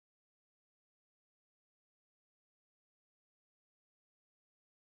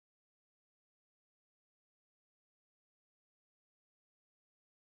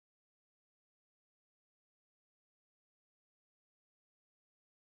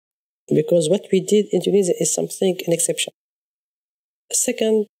because what we did in Tunisia is something, an exception.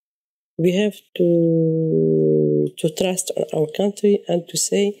 Second, we have to trust on our country and to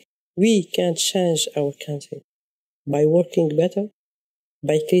say we can change our country by working better,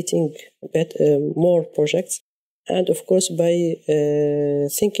 by creating more projects, and of course by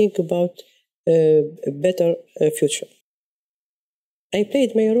thinking about a better future. I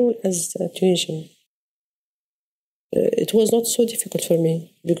played my role as a Tunisian. It was not so difficult for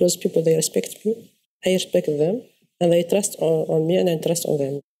me because people, they respect me, I respect them, and they trust on me and I trust on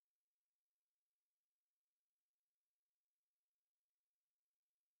them.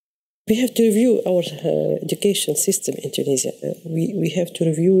 We have to review our education system in Tunisia. We have to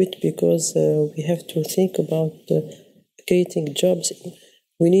review it because we have to think about creating jobs.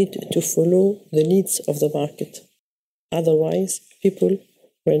 We need to follow the needs of the market. Otherwise, people,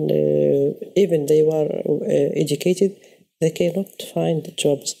 when even they were educated, they cannot find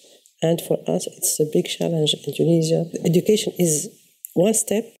jobs. And for us, it's a big challenge in Tunisia. Education is one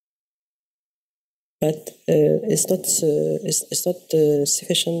step, but it's not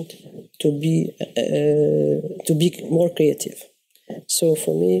sufficient to be more creative. So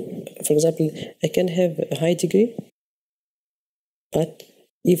for me, for example, I can have a high degree, but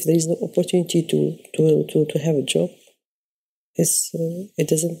if there is no opportunity to have a job, it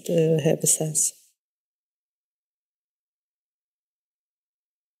doesn't have a sense.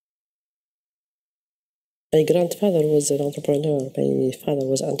 My grandfather was an entrepreneur. My father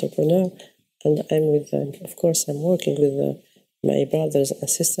was an entrepreneur. And of course, I'm working with my brothers and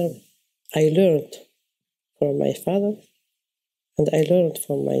sisters. I learned from my father, and I learned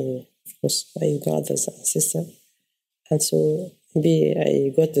from my brothers and sisters. And so maybe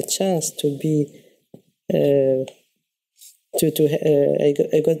I got the chance to be, I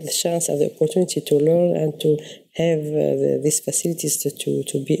got the chance and the opportunity to learn and to have these facilities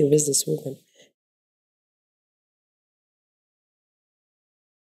to be a businesswoman.